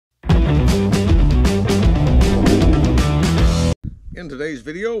In today's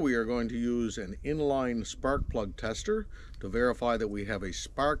video, we are going to use an inline spark plug tester to verify that we have a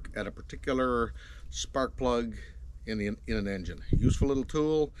spark at a particular spark plug in an engine. Useful little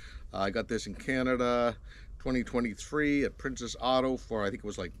tool. I got this in Canada 2023 at Princess Auto for, I think it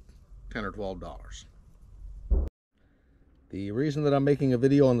was like $10 or $12. The reason that I'm making a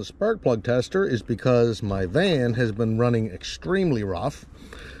video on the spark plug tester is because my van has been running extremely rough.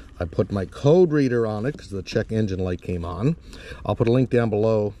 I put my code reader on it because the check engine light came on. I'll put a link down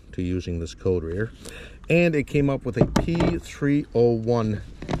below to using this code reader. And it came up with a P301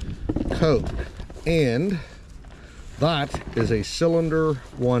 code. And that is a cylinder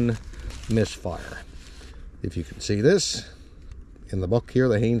 1 misfire. If you can see this in the book here,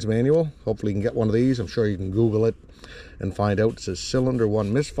 the Haynes manual, hopefully you can get one of these. I'm sure you can Google it and find out. It says cylinder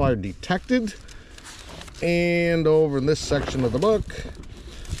 1 misfire detected. And over in this section of the book,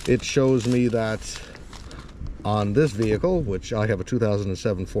 it shows me that on this vehicle, which I have a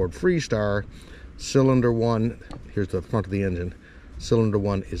 2007 Ford Freestar, cylinder 1, here's the front of the engine, cylinder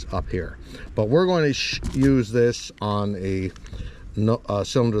 1 is up here. But we're going to use this on a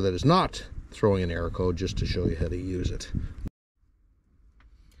cylinder that is not throwing an error code, just to show you how to use it.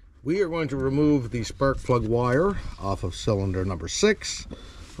 We are going to remove the spark plug wire off of cylinder number 6.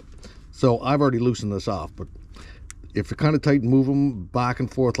 So I've already loosened this off, but if you're kind of tight, move them back and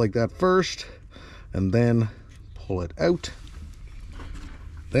forth like that first, and then pull it out.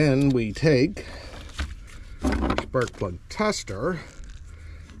 Then we take our spark plug tester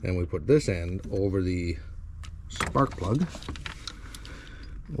and we put this end over the spark plug,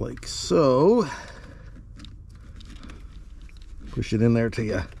 like so. Push it in there till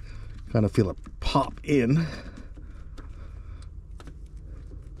you kind of feel it pop in.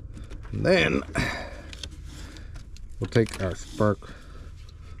 And then we'll take our spark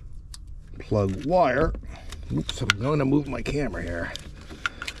plug wire. Oops, I'm going to move my camera here.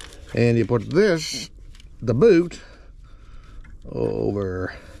 And you put this, the boot,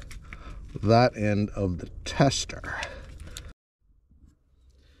 over that end of the tester.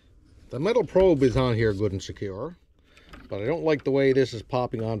 The metal probe is on here good and secure, but I don't like the way this is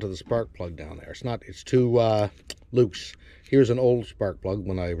popping onto the spark plug down there. It's too loose. Here's an old spark plug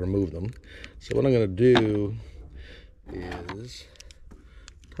when I remove them. So what I'm going to do is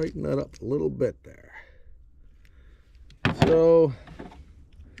tighten that up a little bit there. So,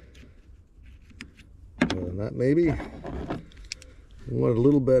 more than that maybe. We want a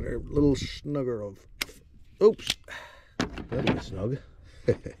little better, a little snugger of, oops, that'll be snug.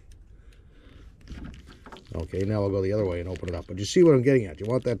 Okay, now I'll go the other way and open it up. But you see what I'm getting at. You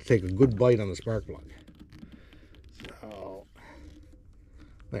want that to take a good bite on the spark plug. So,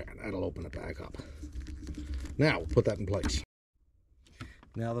 there, that'll open it back up. Now, we'll put that in place.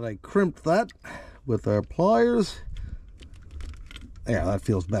 Now that I crimped that with our pliers, yeah, that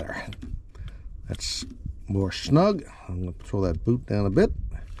feels better. That's more snug. I'm going to throw that boot down a bit,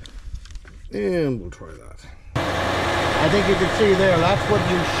 and we'll try that. I think you can see there, that's what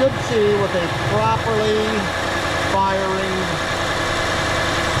you should see with a properly firing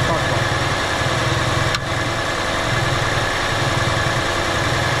spark plug.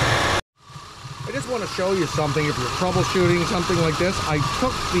 I just want to show you something if you're troubleshooting something like this. I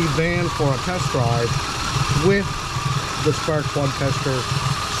took the van for a test drive with the spark plug tester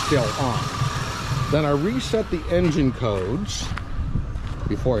still on. Then I reset the engine codes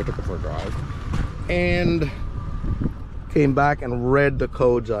before I took it for a drive and came back and read the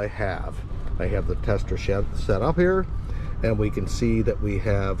codes I have. I have the tester set up here, and we can see that we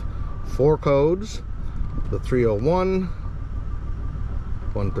have 4 codes: the 301,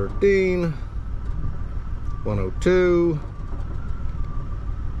 113, 102,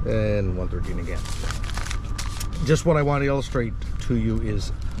 and 113 again. Just what I want to illustrate to you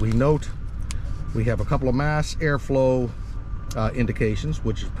is we have a couple of mass airflow indications,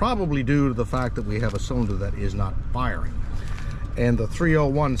 which is probably due to the fact that we have a cylinder that is not firing. And the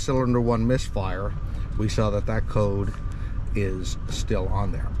 301 cylinder 1 misfire, we saw that that code is still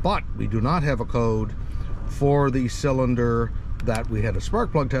on there. But we do not have a code for the cylinder that we had a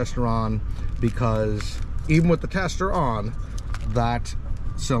spark plug tester on, because even with the tester on, that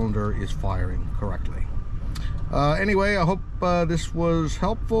cylinder is firing correctly. Anyway, I hope this was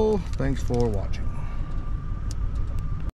helpful. Thanks for watching.